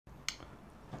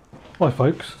Hi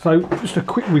folks, so just a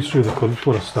quick whiz through the colours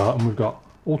before I start, and we've got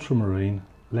ultramarine,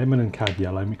 lemon and cad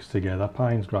yellow mixed together,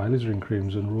 Payne's grey, alizarin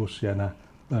crimson, raw sienna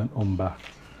and umber.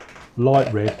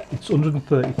 Light red, it's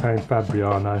 £130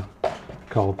 Fabriano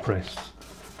cold pressed,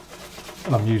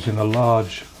 and I'm using a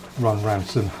large Ron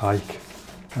Ranson hake,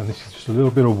 and this is just a little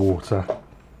bit of water.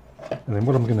 And then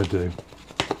what I'm going to do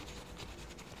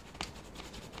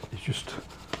is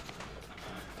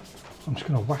I'm just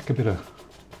going to whack a bit of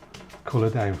colour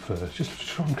down first, just to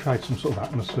try and create some sort of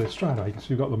atmosphere straight away. You can see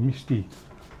we've got the misty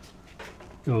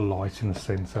little light in the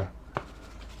centre, a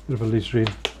bit of alizarin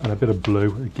and a bit of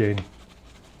blue again.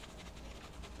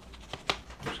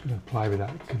 I'm just going to play with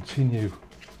that, continue.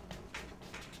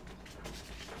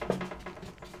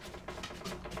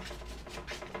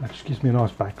 That just gives me a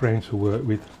nice background to work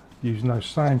with, using those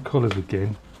same colours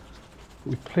again,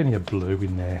 but with plenty of blue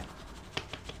in there.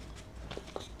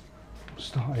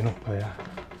 Starting up here.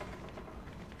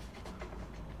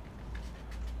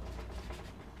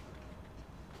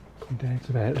 Come down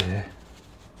to about there.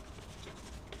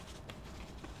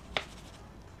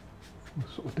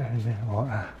 Sort of down there like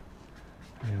that.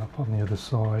 And then up on the other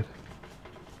side.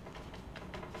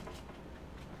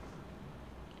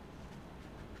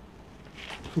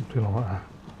 Something like that.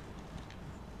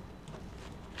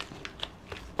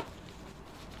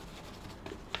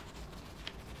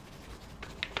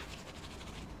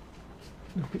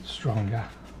 A little bit stronger.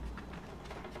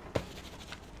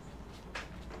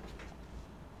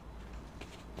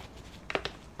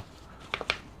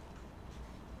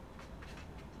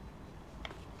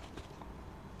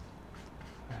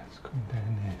 That's coming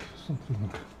down there for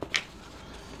something.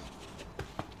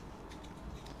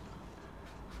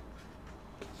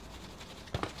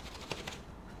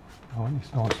 I want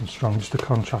this nice and strong, just to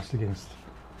contrast against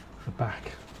the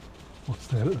back. What's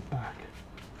there at the back?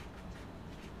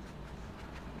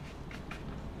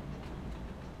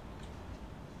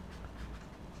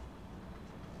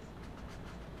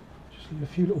 A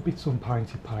few little bits on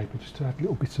painted paper just to add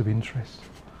little bits of interest.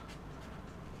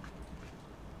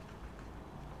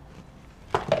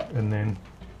 And then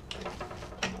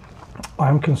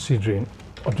I'm considering,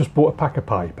 I've just bought a pack of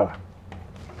paper,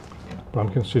 but I'm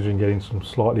considering getting some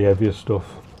slightly heavier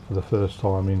stuff for the first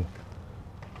time in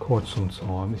quite some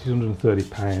time. This is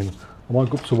 £130. I might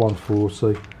go up to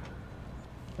 140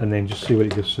 and then just see what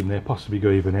it goes from there, possibly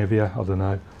go even heavier, I don't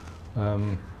know.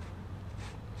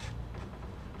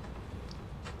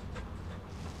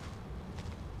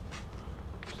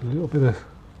 A little bit of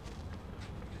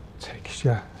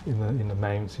texture in the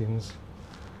mountains.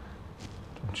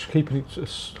 I'm just keeping it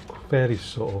just fairly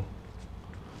subtle.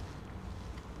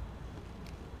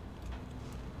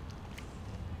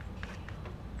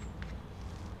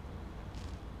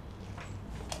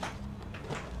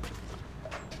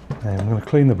 And I'm going to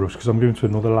clean the brush because I'm going to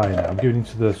another layer now. I'm going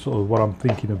into the sort of what I'm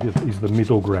thinking of is the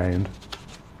middle ground,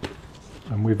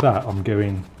 and with that I'm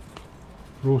going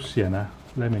raw sienna,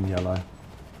 lemon yellow.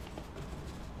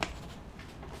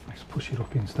 Push it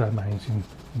up into the mountain,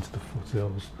 into the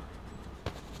foothills.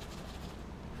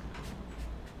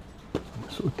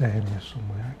 And sort of down here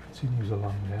somewhere, it continues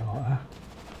along there like that.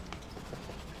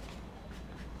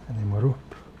 And then we're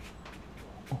up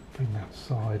in that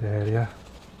side area.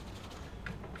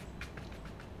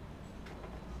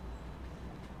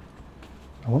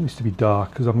 I want this to be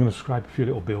dark because I'm going to scrape a few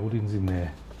little buildings in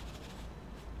there.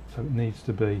 So it needs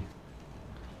to be.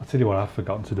 I'll tell you what I've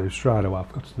forgotten to do straight away.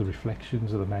 I've got to the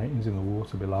reflections of the mountains in the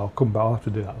water below. I'll come back, I'll have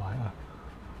to do that later.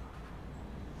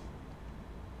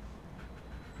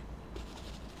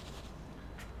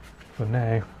 For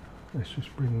now, let's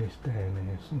just bring this down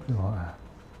here, something like that.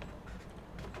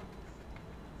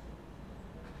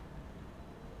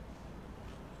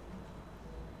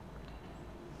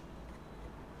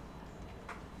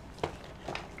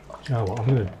 You know what,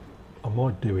 I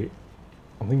might do it.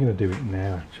 I'm thinking of doing it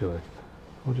now actually.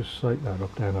 I'll just soak that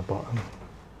up down the bottom.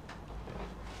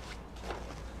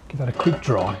 Give that a quick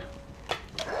dry.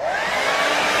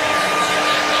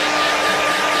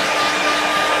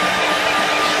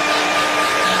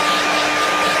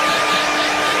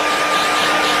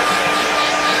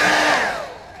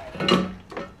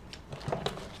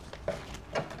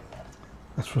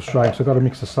 That's frustrating, so I've got to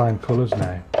mix the same colours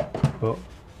now, but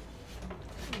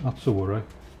not to worry.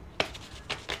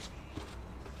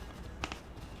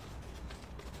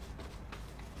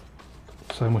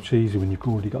 So much easier when you've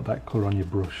already got that colour on your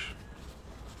brush.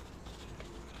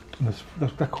 And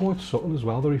they're quite subtle as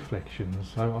well, the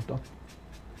reflections, so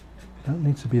I don't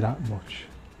need to be that much.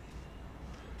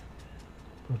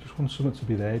 But I just want something to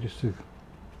be there just to...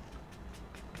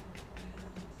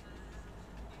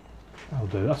 That'll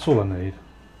do, that's all I need.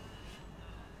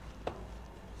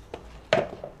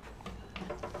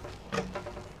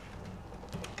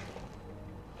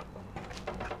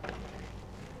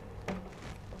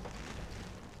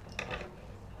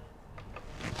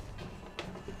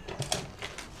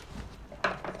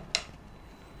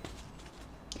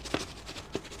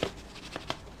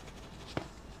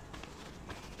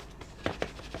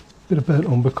 Bit of burnt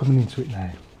umber coming into it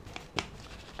now.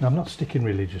 Now I'm not sticking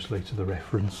religiously to the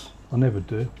reference, I never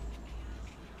do.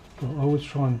 But I always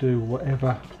try and do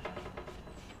whatever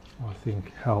I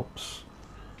think helps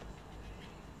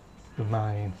the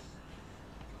main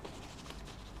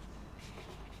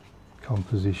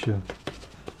composition.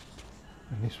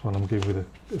 And this one I'm going with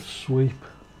a sweep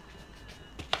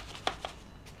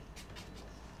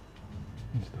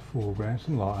into the foreground,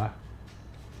 something like that.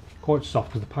 Quite soft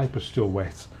because the paper's still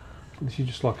wet. But this is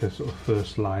just like a sort of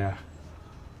first layer,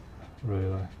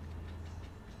 really.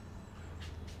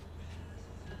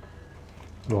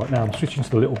 Right, now I'm switching to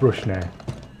the little brush now.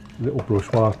 Little brush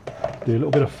while I do a little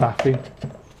bit of faffing.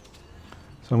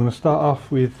 So I'm going to start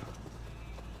off with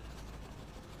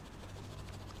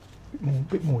a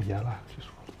bit more yellow. Just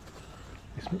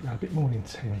let's make that a bit more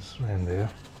intense around there.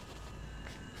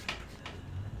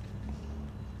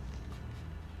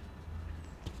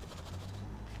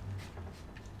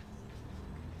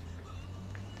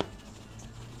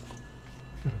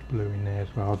 Bit of blue in there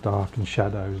as well, dark and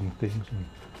shadows and things. And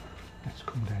let's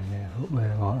come down there, up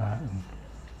there like that. And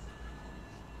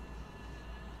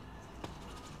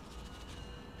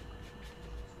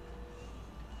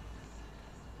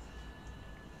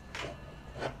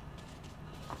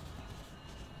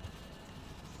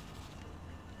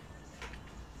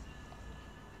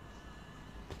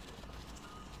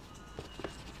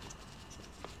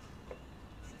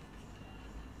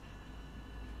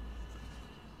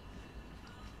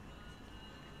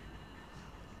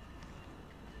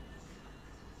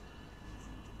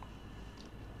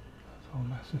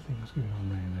massive things going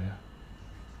on around there.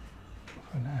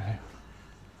 For now,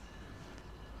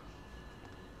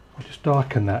 I'll just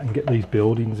darken that and get these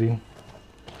buildings in.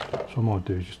 So what I might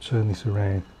do is just turn this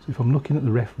around. So if I'm looking at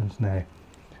the reference now,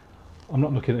 I'm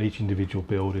not looking at each individual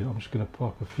building. I'm just going to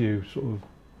pop a few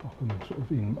pop them sort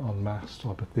of in en masse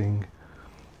type of thing.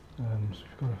 So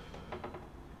we've got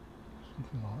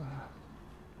something like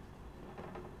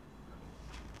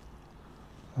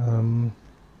that.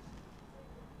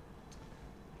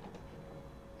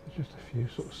 Just a few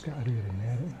sort of scattered here and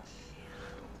there. In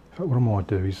fact, what I might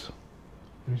do is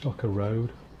there is like a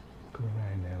road going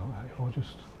around there like that. If I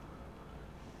just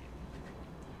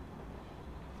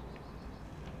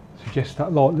suggest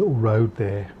that like little road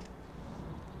there,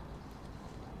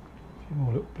 a few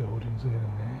more little buildings here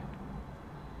and there.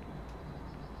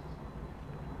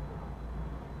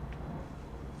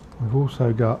 We've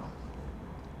also got,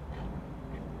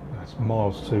 that's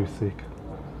miles too thick.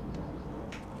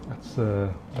 That's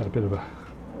had a bit of a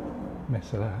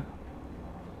mess of that.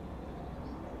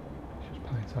 Just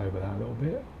paint over that a little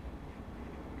bit.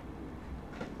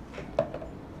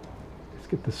 Let's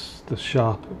get the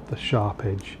sharp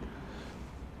edge.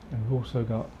 And we've also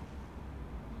got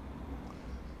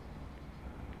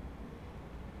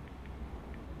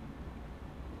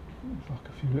like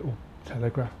a few little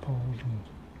telegraph poles and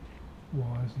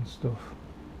wires and stuff.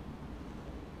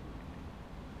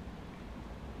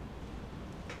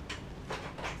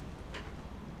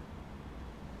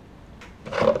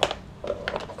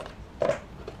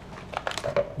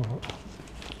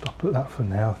 I'll put that for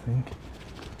now, I think.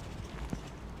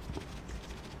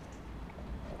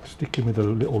 Sticking with a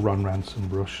little Ron Ransom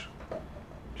brush.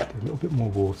 Just a little bit more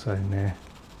water in there.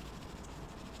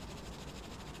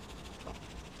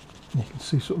 You can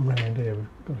see sort of around here we've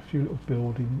got a few little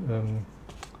building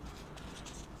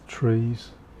trees.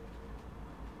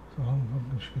 So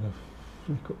I'm just going to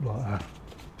flick up like that.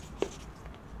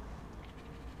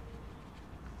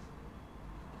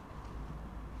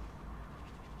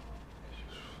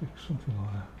 Something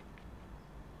like that.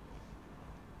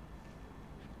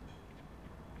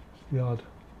 Just the odd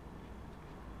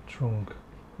trunk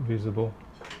visible.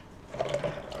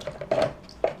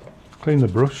 Clean the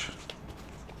brush,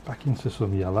 back into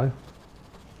some yellow.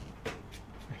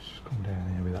 Let's just come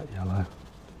down here with that yellow.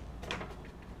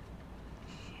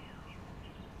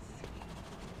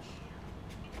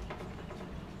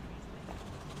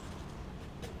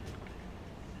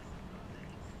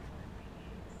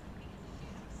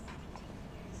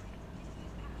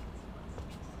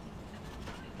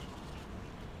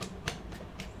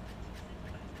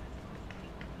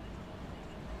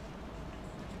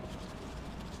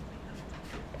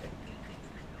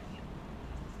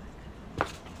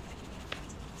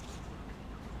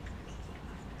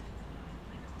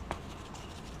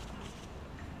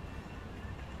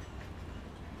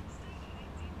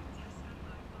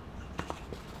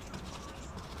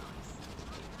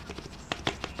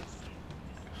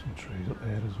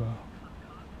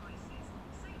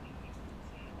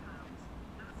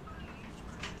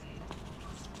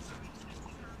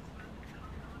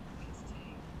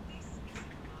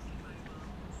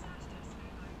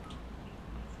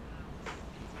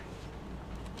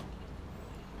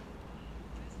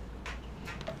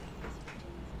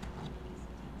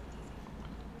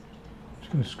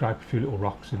 just going to scrape a few little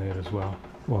rocks in here as well.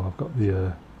 Well, I've got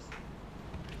the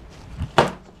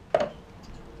I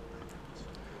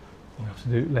have to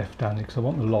do it left-handed because I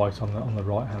want the light on the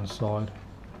right-hand side.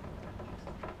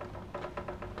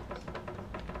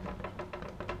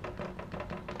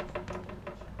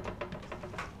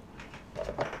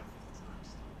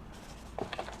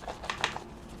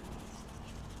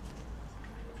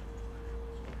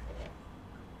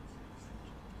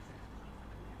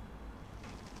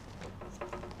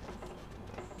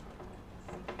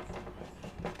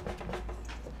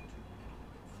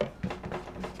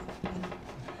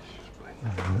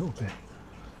 A little bit.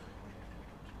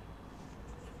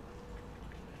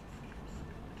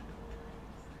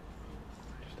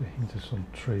 Just a hint of some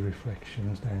tree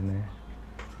reflections down there.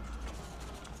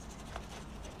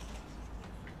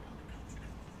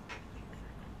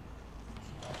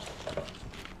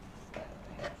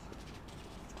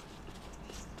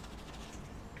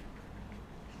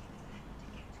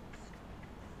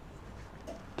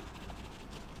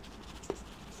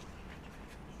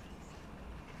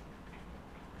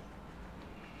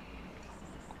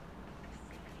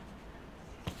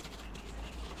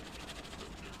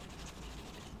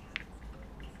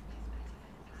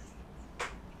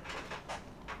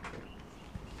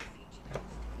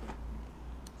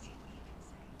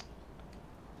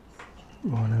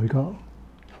 Right, now we've got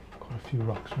quite a few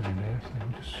rocks around there, so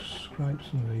we'll just scrape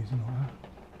some of these and like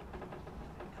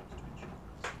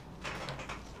that.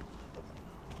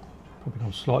 Probably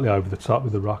gone slightly over the top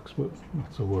with the rocks, but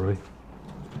not to worry.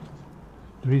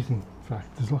 There is, in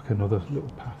fact, there's like another little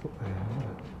path up there,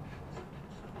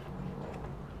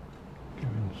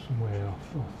 going somewhere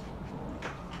off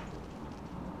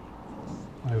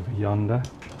over yonder.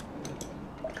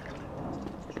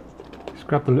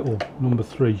 Grab the little number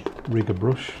 3 rigger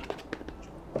brush.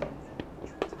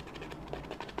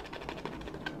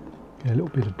 Get a little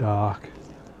bit of dark,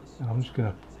 and I'm just going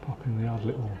to pop in the odd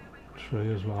little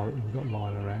tree as well that we've got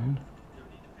lying around.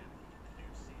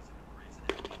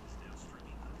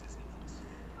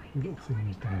 Little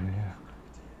things down here.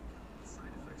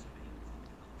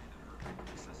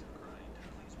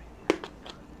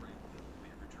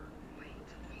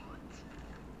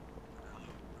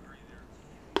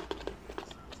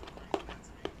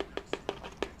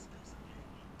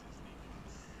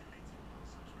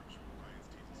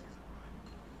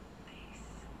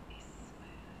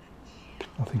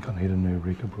 I think I need a new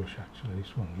rigger brush actually,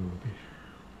 this one's rubbish.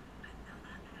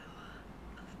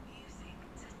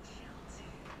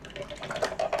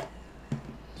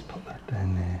 Let's put that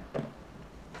down there.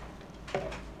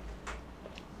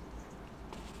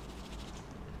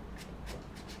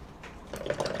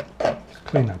 Let's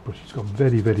clean that brush, it's got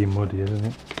very muddy, isn't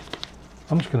it?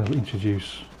 I'm just going to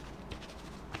introduce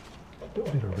a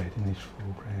little bit of red in this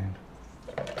foreground.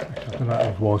 Actually, I don't know what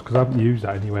it was because I haven't used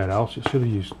that anywhere else. It should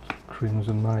have used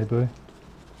crimson maybe. Let's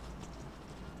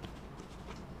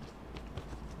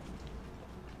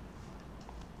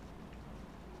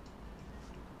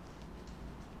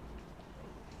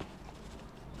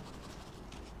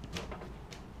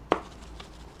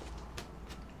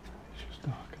just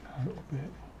darken that a little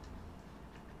bit.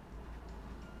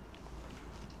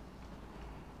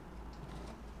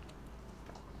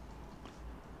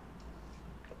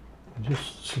 And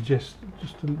just suggest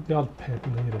just the odd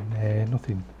pebble here and there,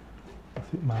 nothing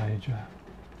major.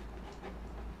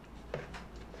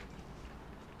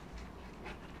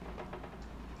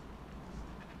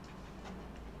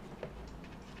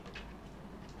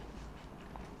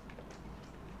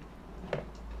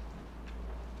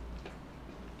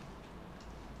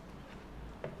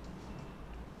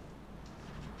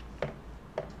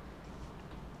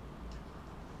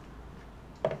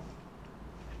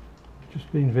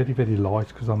 Just being very light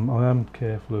because I am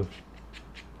careful of.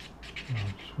 I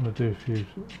just want to do a few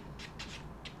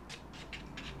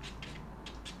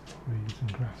weeds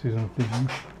and grasses and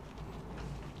things.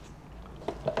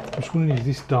 I'm just wondering, is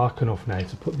this dark enough now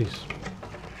to put this?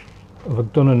 Have I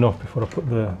done enough before I put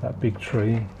that big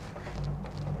tree in?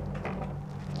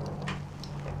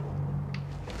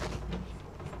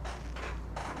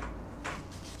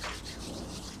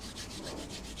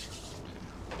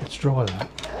 Let's try that.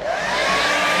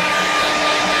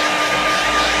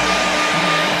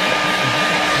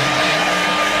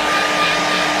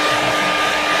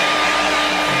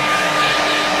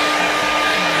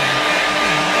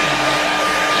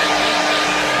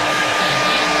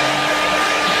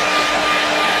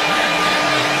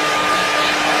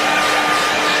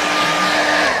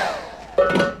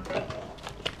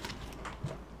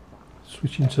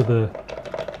 Switching to the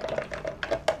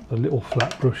little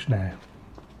flat brush now.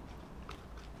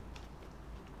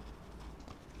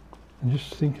 And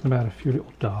just thinking about a few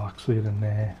little darks here and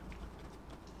there.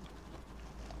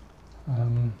 I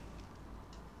don't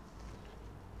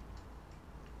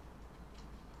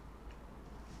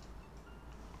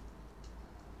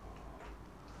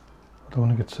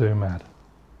want to get too mad.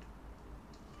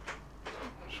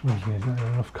 Just reminds me, there's not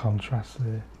enough contrast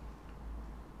there.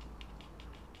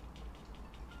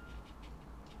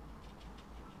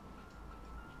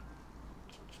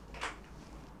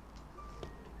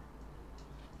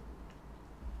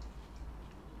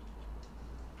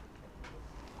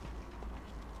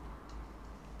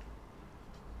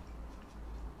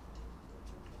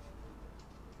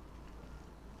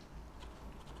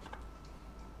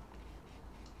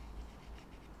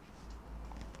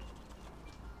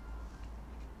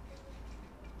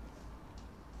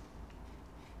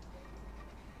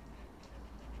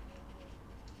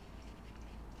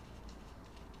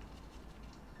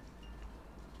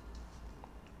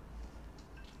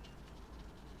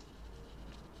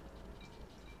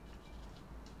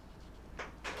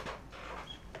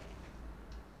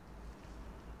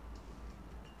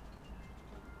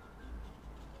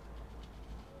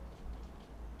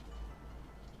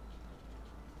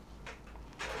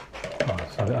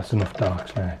 Right, so that's enough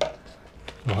darks now.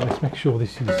 Right, let's make sure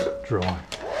this is dry.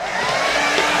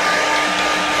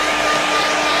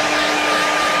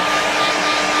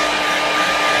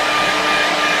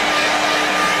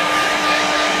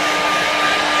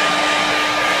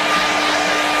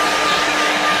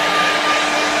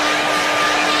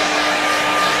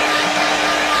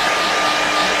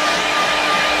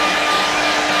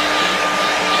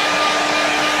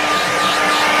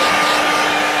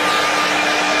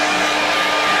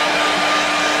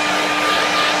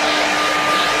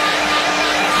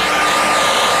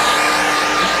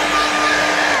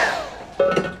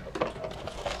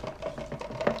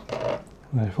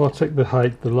 Now if I take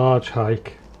the large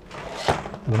hake,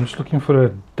 and I'm just looking for a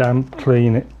damp,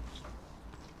 clean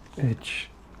edge.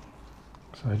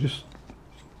 So just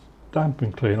damp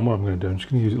and clean. And what I'm going to do, I'm just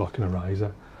going to use it like an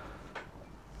eraser.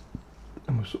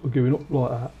 And we're sort of going up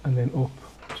like that, and then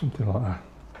up, something like that.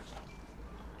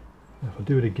 Now if I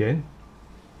do it again,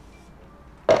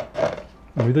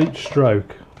 and with each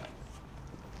stroke,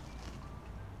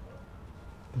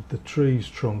 the tree's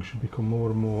trunk should become more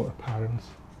and more apparent.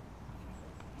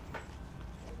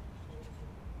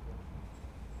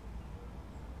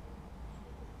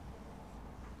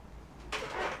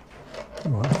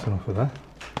 Right, that's enough of that.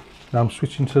 Now I'm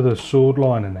switching to the sword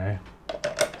liner now,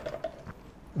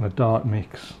 and a dark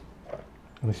mix,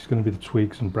 and this is going to be the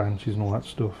twigs and branches and all that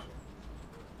stuff.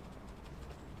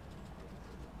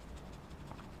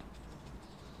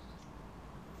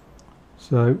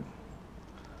 So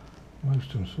most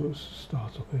of them sort of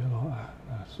start up here like that,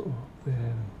 and that's sort of there.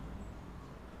 And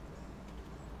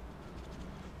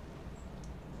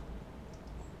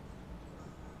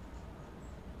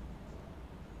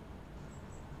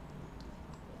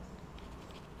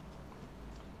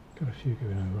got a few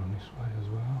going over on this way as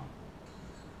well.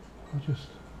 I'll just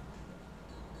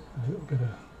a little bit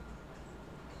of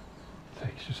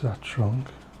texture to that trunk.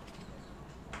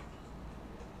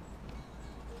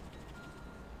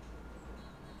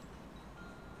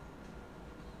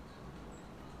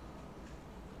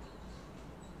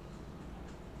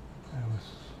 There was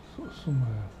sort of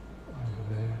somewhere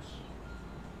over there.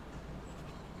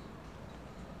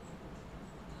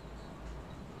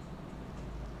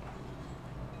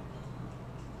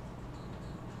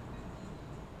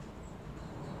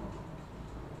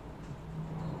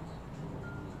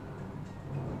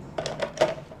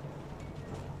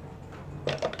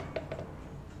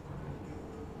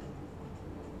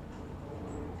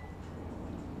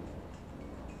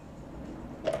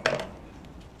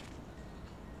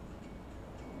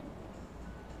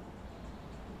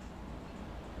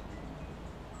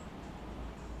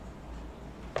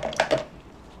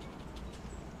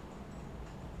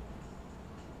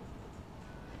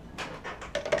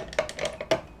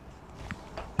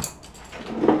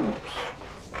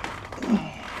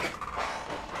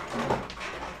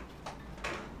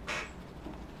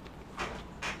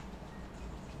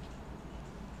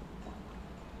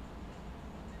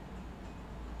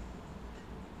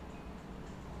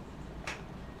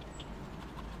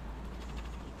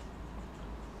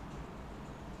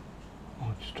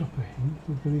 Just drop a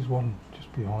hint. There is one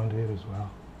just behind here as well.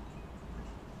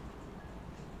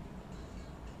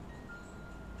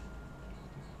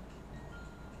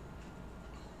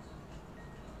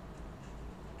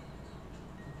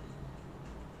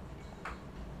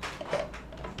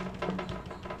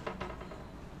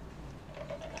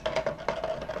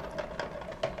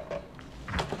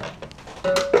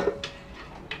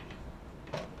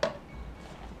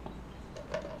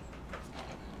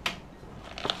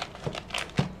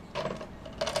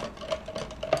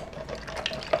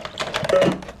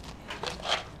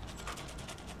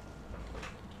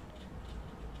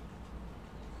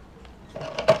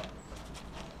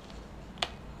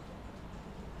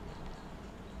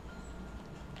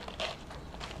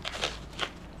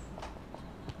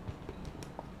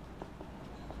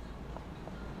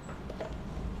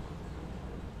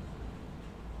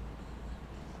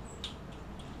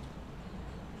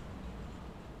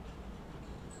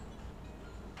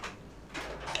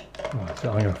 So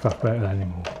I'm going to faff about it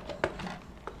anymore.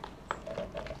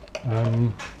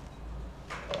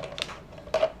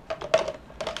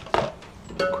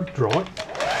 Quick dry.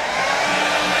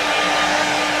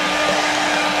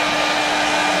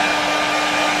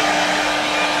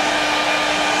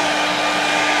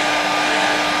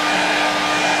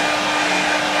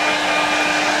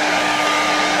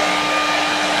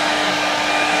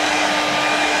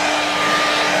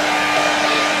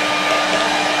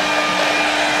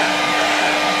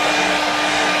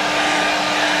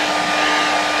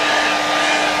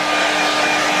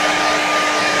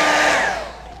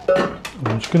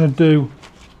 I'm just going to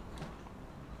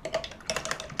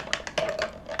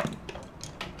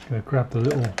grab the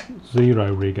little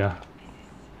zero rigger.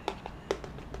 I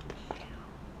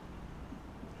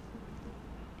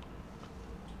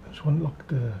just want like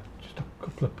just a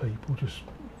couple of people just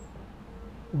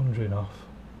wandering off.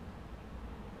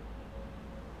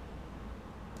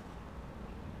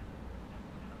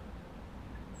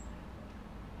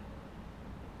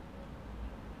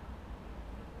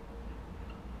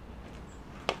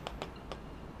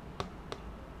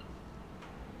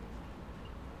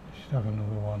 Have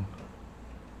another one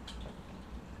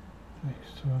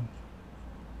next one.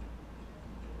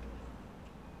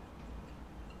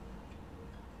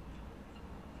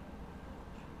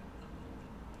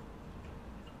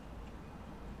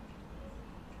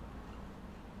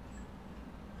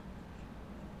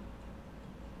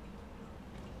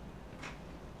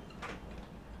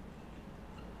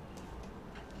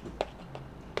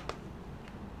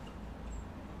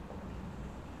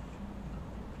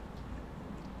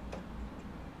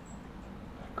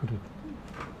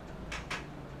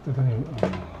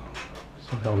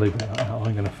 Sorry, I'll leave it like that.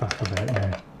 I'm going to faff about it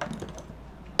now.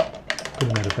 Could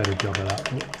have made a better job of that.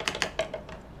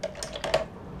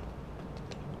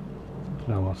 But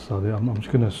no, I'll sod it. I'm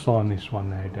just going to sign this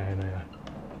one now down here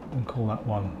and call that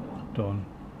one done.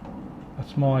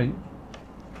 That's my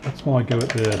go at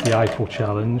the April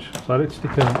challenge. So let's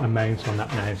stick a mount on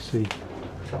that now. See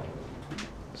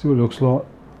what it looks like.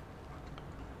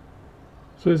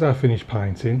 So here's our finished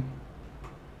painting.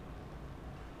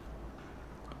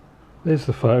 There's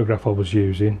the photograph I was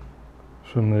using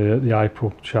from the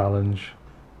April challenge.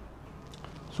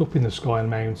 It's up in the sky and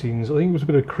mountains. I think it was a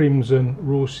bit of crimson,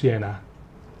 raw sienna.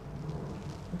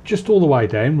 Just all the way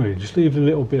down really, just leave a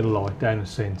little bit of light down the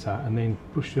centre and then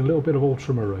pushed in a little bit of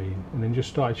ultramarine and then just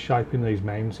started shaping these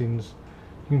mountains.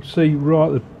 You can see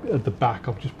right at the back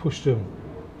I've just pushed them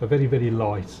a very, very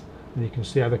light and you can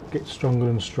see how they get stronger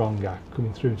and stronger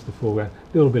coming through into the foreground.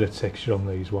 A little bit of texture on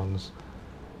these ones.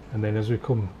 And then as we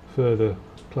come further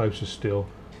closer still,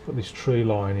 put this tree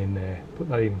line in there, put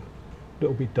that in a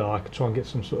little bit dark, try and get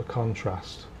some sort of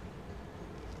contrast.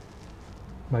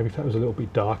 Maybe if that was a little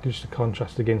bit darker, just to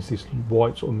contrast against this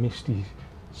white sort of misty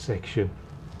section,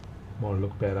 might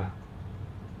look better.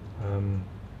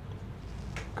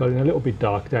 Got in a little bit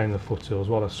dark down the foothills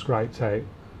while I scraped out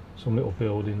some little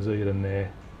buildings here and there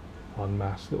en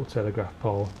masse, little telegraph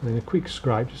pole, and then a quick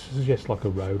scrape just to suggest like a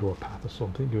road or a path or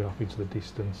something going off into the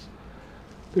distance.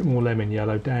 A bit more lemon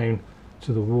yellow down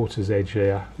to the water's edge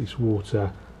here, this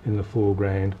water in the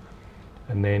foreground,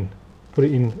 and then put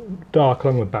it in dark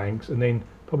along the banks, and then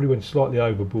probably went slightly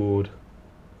overboard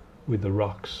with the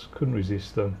rocks, couldn't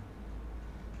resist them.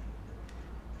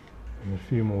 And a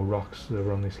few more rocks that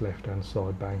are on this left hand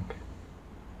side bank.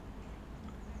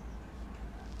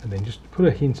 And then just put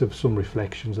a hint of some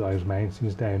reflections of those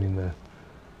mountains down in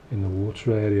the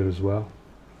water area as well.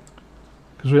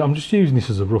 Because I'm just using this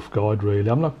as a rough guide really,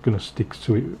 I'm not going to stick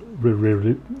to it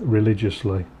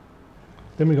religiously.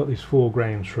 Then we got this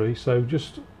foreground tree, so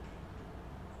just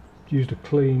used a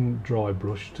clean dry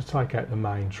brush to take out the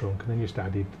main trunk and then just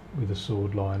added with a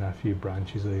sword line a few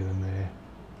branches here and there.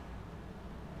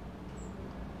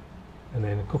 And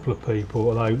then a couple of people,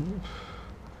 although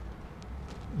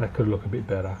that could look a bit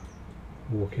better,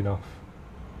 walking off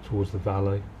towards the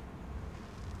valley.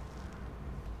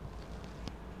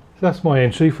 So that's my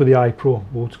entry for the April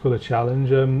watercolour challenge.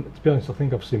 To be honest, I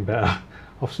think I've seen better.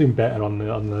 I've seen better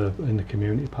in the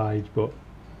community page, but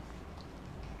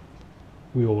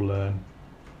we all learn.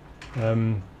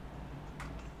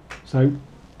 So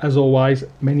as always,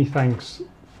 many thanks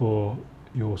for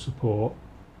your support.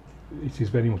 It is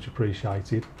very much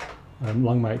appreciated.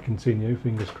 Long may it continue,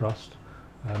 fingers crossed.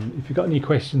 If you've got any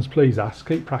questions, please ask,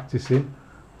 keep practicing.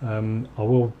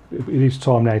 It is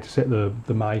time now to set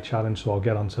the May challenge, so I'll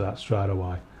get onto that straight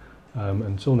away.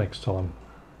 Until next time,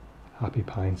 happy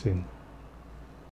painting.